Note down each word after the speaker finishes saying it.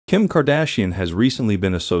Kim Kardashian has recently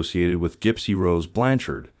been associated with Gypsy Rose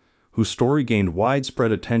Blanchard, whose story gained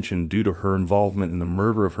widespread attention due to her involvement in the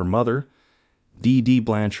murder of her mother, Dee Dee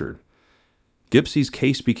Blanchard. Gypsy's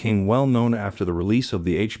case became well known after the release of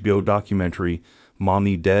the HBO documentary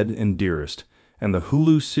Mommy Dead and Dearest and the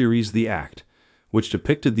Hulu series The Act, which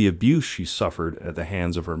depicted the abuse she suffered at the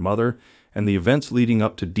hands of her mother and the events leading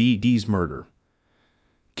up to Dee Dee's murder.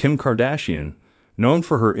 Kim Kardashian, known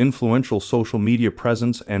for her influential social media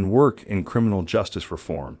presence and work in criminal justice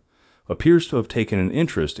reform, appears to have taken an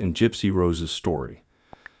interest in Gypsy Rose's story.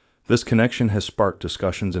 This connection has sparked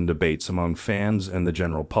discussions and debates among fans and the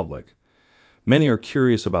general public. Many are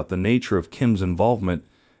curious about the nature of Kim's involvement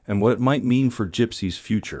and what it might mean for Gypsy's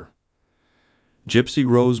future. Gypsy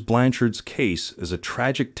Rose Blanchard's case is a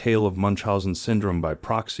tragic tale of Munchausen syndrome by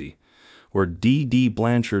proxy, where Dee Dee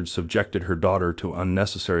Blanchard subjected her daughter to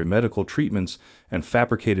unnecessary medical treatments and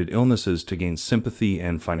fabricated illnesses to gain sympathy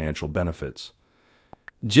and financial benefits.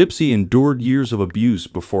 Gypsy endured years of abuse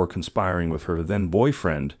before conspiring with her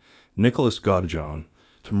then-boyfriend, Nicholas Godjon,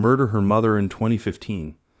 to murder her mother in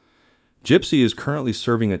 2015. Gypsy is currently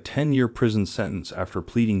serving a 10-year prison sentence after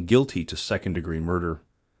pleading guilty to second-degree murder.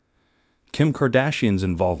 Kim Kardashian's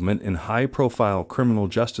involvement in high-profile criminal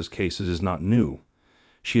justice cases is not new.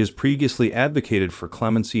 She has previously advocated for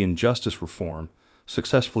clemency and justice reform,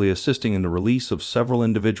 successfully assisting in the release of several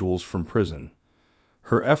individuals from prison.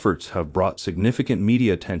 Her efforts have brought significant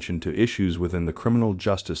media attention to issues within the criminal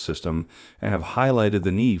justice system and have highlighted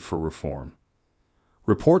the need for reform.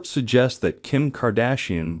 Reports suggest that Kim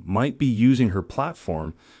Kardashian might be using her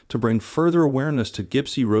platform to bring further awareness to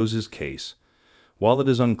Gypsy Rose's case. While it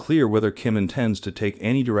is unclear whether Kim intends to take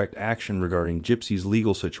any direct action regarding Gypsy's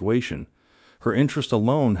legal situation, her interest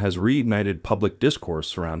alone has reignited public discourse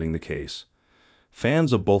surrounding the case.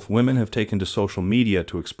 Fans of both women have taken to social media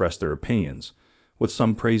to express their opinions, with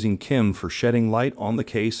some praising Kim for shedding light on the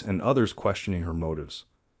case and others questioning her motives.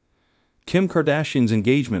 Kim Kardashian's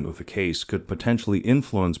engagement with the case could potentially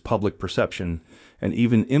influence public perception and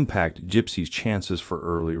even impact Gypsy's chances for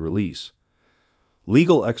early release.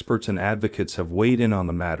 Legal experts and advocates have weighed in on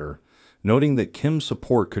the matter, noting that Kim's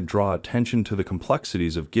support could draw attention to the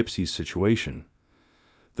complexities of Gypsy's situation.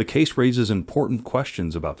 The case raises important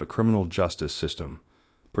questions about the criminal justice system,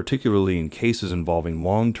 particularly in cases involving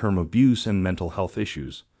long-term abuse and mental health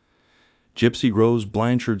issues. Gypsy Rose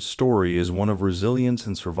Blanchard's story is one of resilience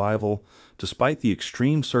and survival despite the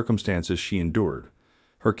extreme circumstances she endured.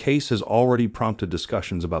 Her case has already prompted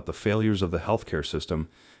discussions about the failures of the healthcare system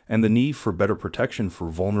and the need for better protection for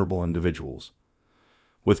vulnerable individuals.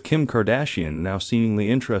 With Kim Kardashian now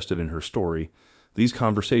seemingly interested in her story, these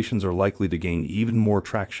conversations are likely to gain even more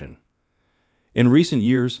traction. In recent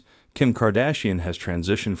years, Kim Kardashian has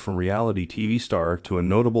transitioned from reality TV star to a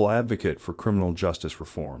notable advocate for criminal justice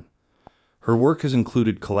reform. Her work has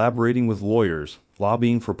included collaborating with lawyers,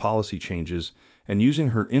 lobbying for policy changes, and using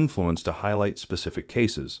her influence to highlight specific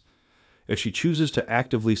cases. If she chooses to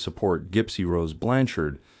actively support Gypsy Rose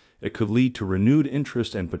Blanchard, it could lead to renewed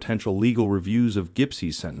interest and potential legal reviews of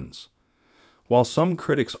Gypsy's sentence. While some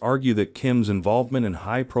critics argue that Kim's involvement in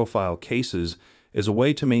high-profile cases is a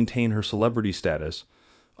way to maintain her celebrity status,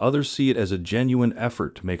 others see it as a genuine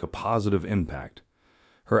effort to make a positive impact.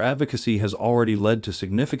 Her advocacy has already led to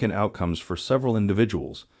significant outcomes for several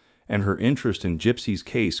individuals, and her interest in Gypsy's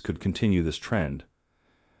case could continue this trend.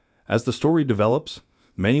 As the story develops,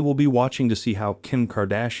 many will be watching to see how Kim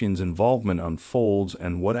Kardashian's involvement unfolds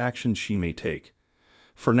and what actions she may take.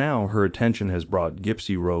 For now, her attention has brought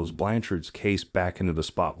Gypsy Rose Blanchard's case back into the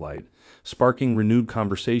spotlight, sparking renewed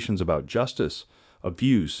conversations about justice,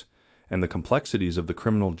 abuse, and the complexities of the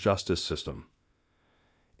criminal justice system.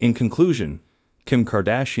 In conclusion, Kim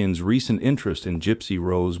Kardashian's recent interest in Gypsy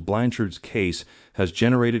Rose Blanchard's case has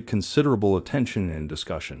generated considerable attention and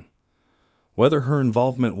discussion. Whether her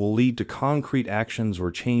involvement will lead to concrete actions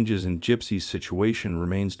or changes in Gypsy's situation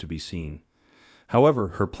remains to be seen. However,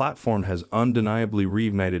 her platform has undeniably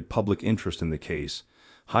reignited public interest in the case,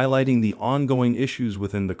 highlighting the ongoing issues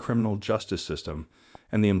within the criminal justice system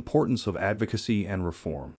and the importance of advocacy and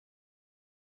reform.